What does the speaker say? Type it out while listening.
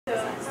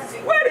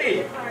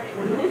Sweaty!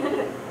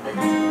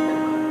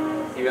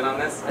 You in on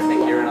this? I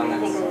think you're in on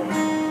this.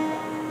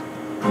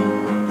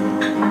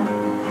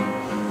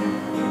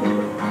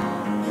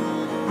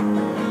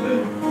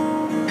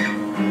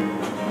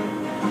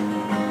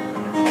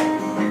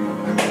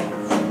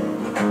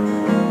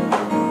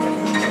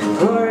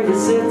 Gloria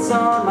sits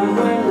on my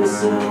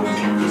windowsill.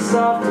 She's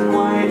soft and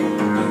white,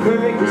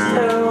 perfect as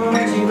still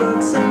when she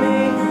looks at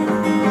me.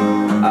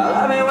 I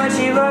love it when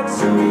she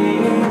looks at me.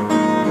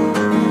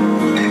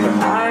 Her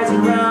eyes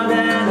are round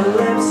and her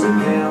lips are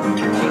pale.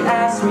 She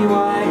asks me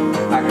why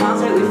I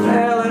constantly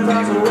fail and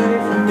runs away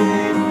from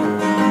me.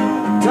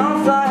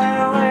 Don't fly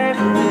away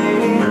from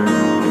me.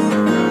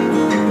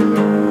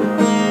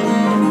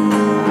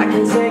 I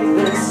can take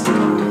this.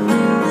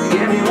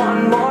 Give me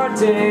one more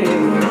day.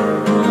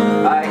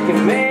 I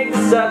can make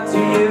this up to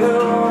you.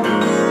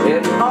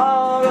 It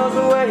all goes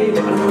away,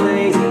 but I'm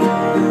lazy.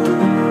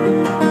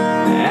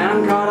 And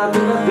I'm caught up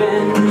in the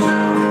binge.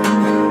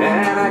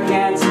 And I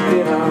can't take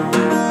it up.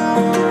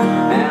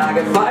 And I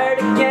get fired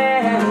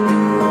again.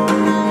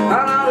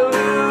 I'm not a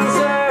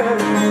loser.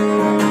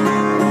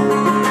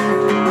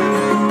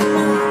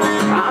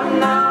 I'm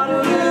not a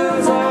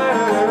loser.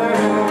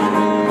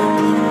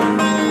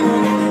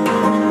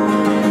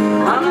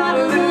 I'm not a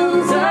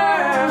loser.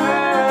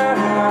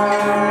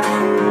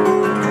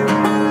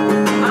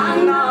 I'm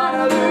not a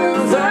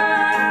loser.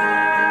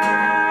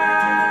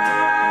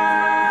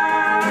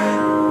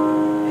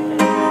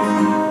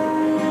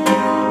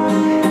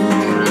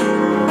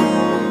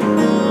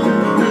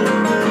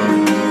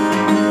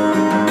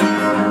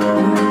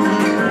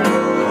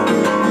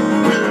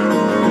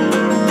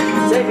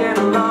 Taking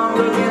a long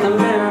look in the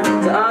mirror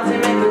to Ozzy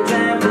make the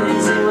damn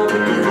thing seem like a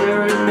career.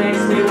 It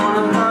makes me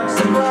wanna punch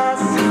the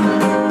glass.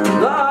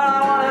 Lord,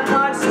 I wanna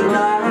punch the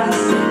glass.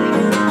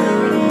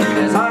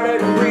 It's harder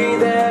to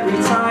breathe every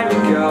time you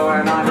go,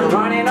 and I'm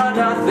running on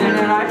nothing,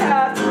 and I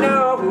have to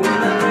know when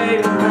the day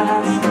will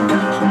pass.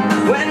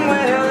 When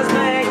will this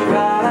make it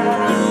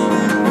pass?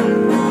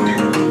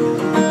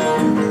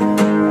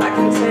 I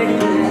can take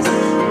this.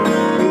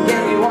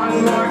 Give me one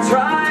more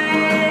try.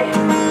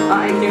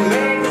 I can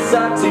make this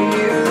up to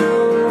you.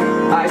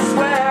 I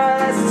swear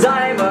this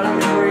time, but I'm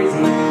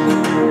crazy.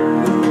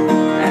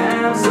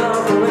 And I'm so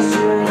full of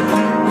shit.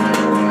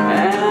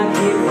 And I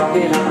keep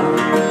fucking up.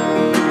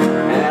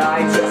 And I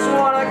just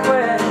wanna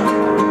quit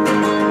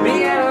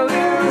being a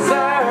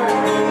loser.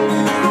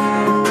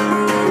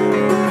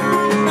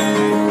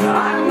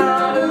 I'm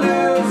not a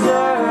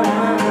loser.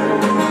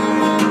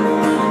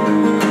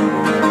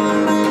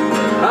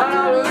 I'm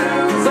not a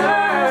loser.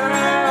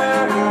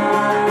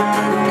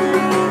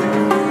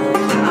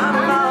 I'm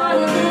not a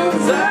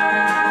loser.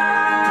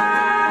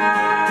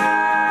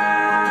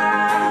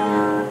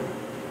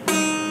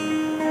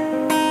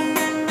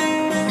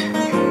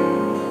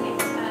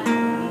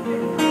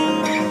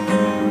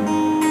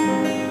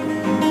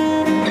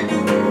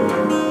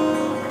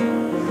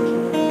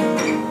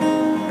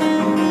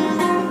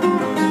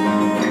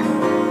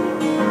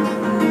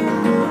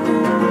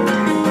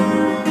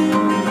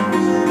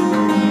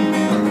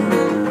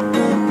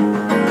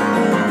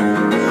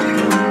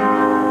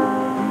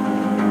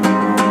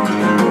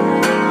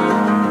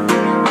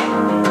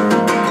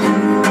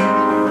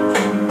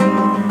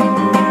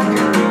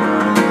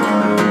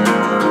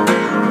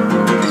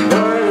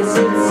 Gloria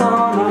sits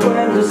on my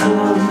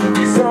windowsill.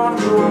 She's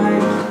soft and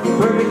white,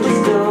 perfectly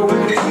still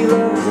when she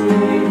looks at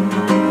me.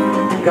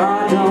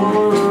 God, don't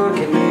look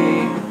at me.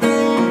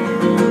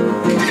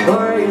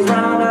 Gloria's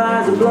round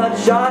eyes are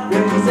bloodshot.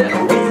 She said,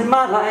 I'm wasting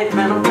my life,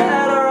 and I'm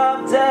better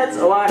off dead.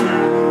 So I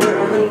hand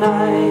her the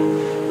night.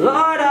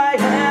 Lord, I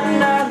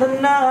hand her the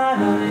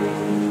night.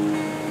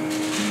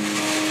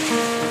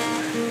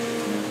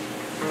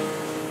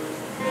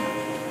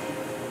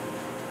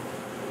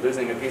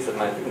 Losing a piece of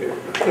my finger.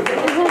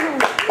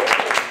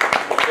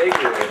 Thank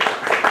you.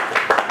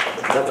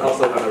 That's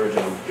also an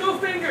original. Go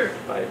finger!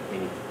 By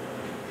me.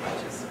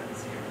 Just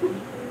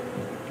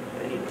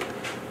anyway,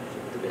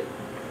 a bit.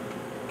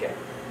 Okay.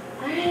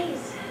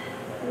 Alright,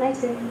 my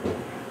turn.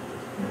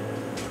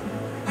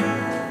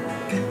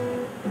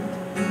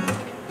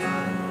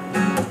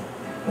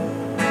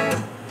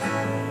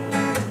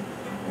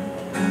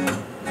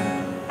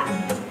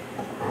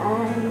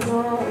 I'm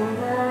not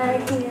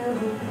like you,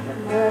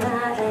 but I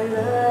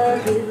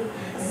love you.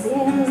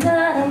 Seems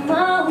that I'm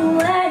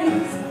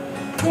always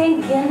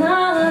thinking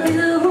of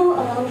you.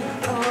 Oh,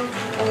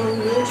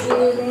 you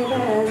truly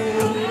love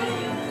me.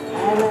 I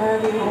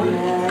love you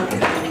now.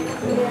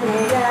 You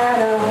really got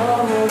a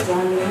hold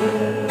on me.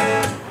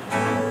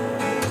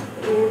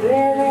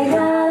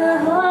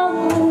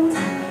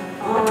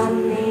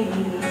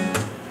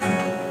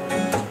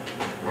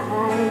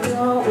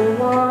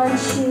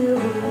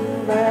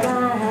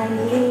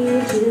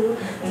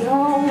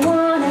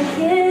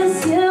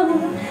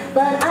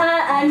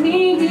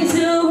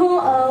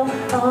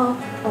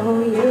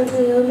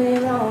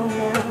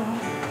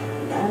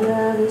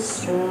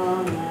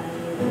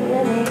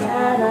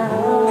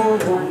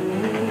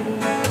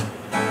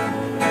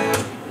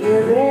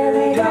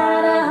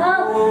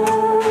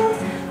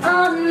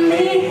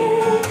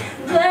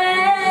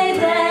 baby.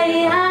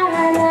 I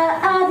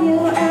love you,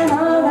 and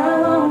all I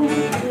want you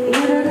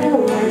to do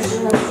is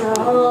just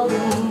hold me,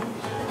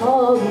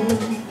 hold me,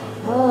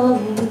 hold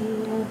me,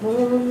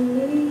 hold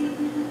me.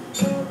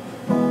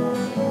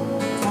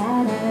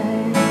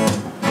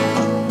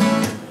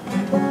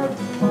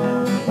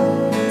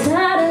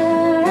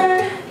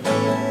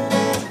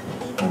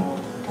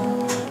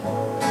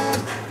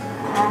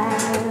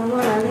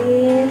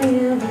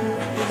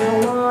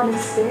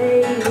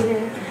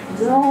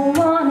 Don't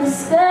wanna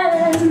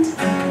spend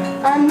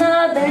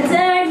another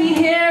day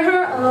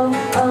here. Oh,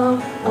 oh,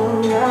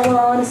 oh, I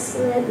wanna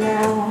slip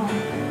now.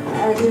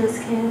 I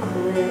just can't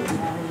quit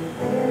now. You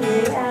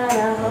really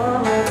gotta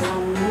hold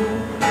on me.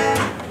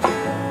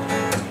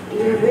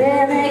 You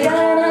really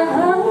gotta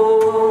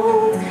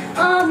hold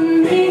on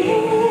me,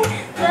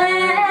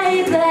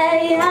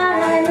 baby. I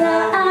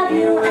love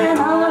you, and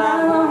all I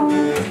want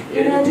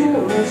you to do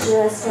is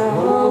just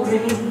hold me,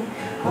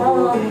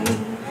 hold me,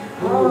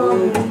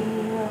 hold me.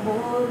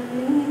 Hold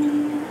me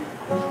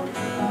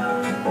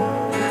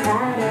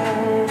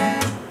tighter,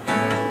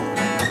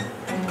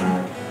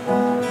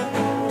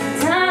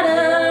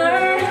 tighter.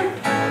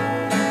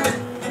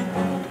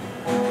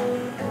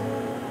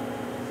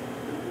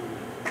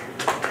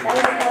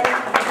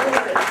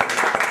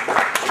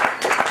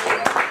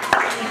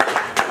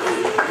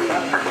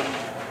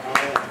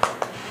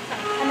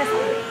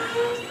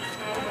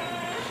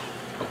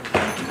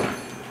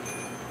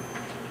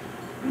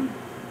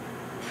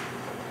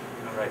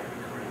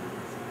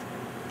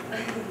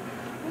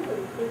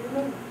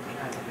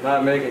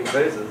 Not making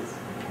faces.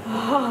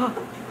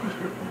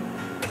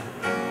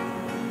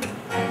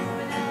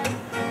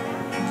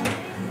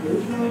 You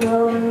can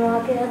go and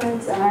walk in the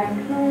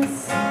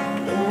darkness,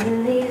 get a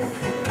leaf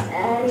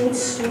at each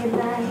street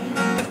light.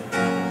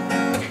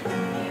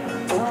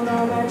 Don't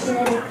know much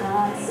that it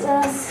costs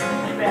us,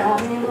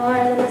 probably more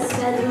than I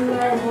spent in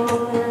my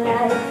whole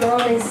life.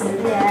 Only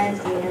silly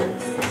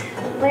ideas,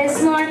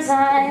 waste more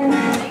time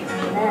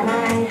than I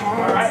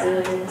had to.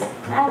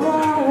 I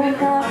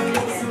woke up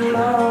this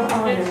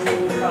morning.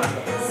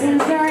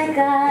 Seems like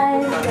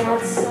I've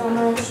got so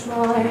much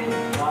more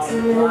to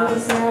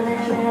lose now than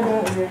I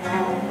ever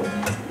had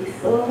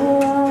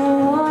before.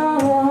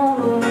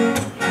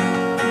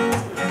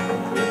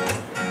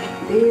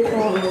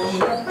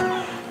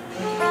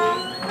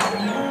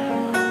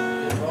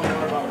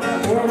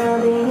 It'll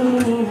be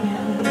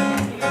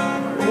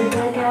with a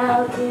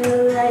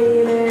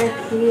calculator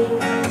key.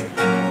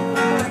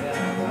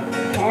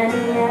 And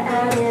yeah,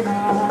 add it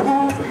all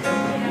up.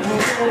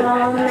 It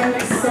all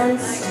makes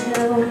sense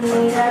to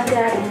me. I've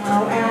got no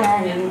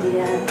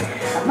idea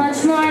how much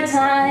more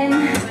time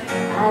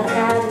I've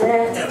got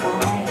left.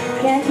 I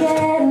can't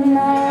get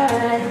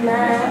my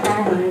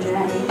mind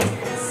right.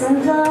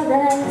 Simple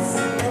as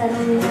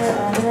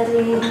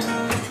melody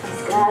has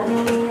got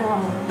me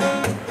on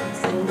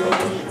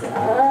tangled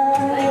up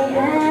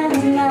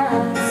and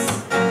knots.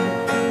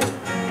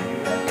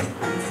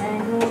 I'm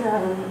tangled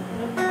up.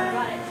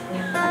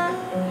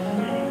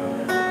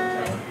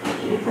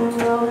 You can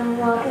go and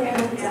walk in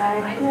the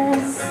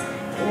darkness,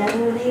 get a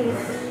leaf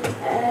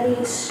at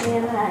each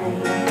street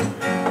light.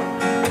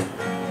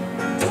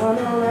 Don't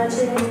know much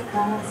it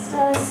cost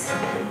us,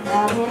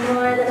 probably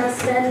more than I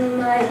spent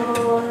my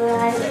whole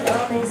life.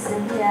 Only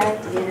silly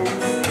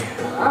ideas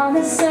on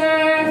the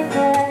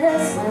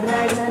surface, when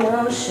there's an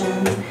ocean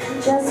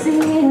just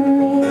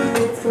beneath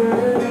its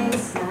brooding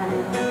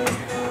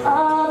smile.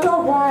 All the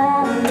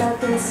while,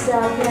 nothing's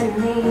stopping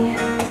me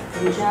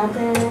from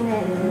jumping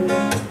in,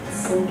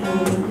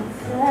 sinking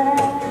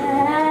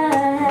fast.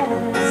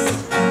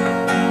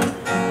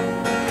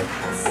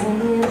 Sing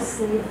you to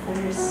sleep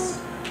first.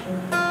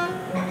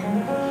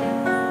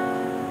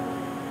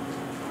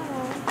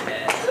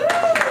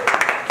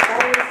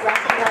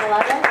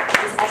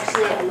 Is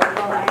actually a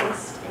local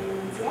artist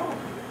in Seattle.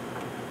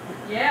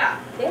 Yeah.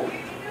 Yeah.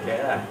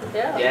 Yeah.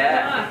 Yeah.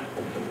 Yeah.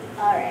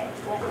 All right.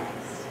 What next?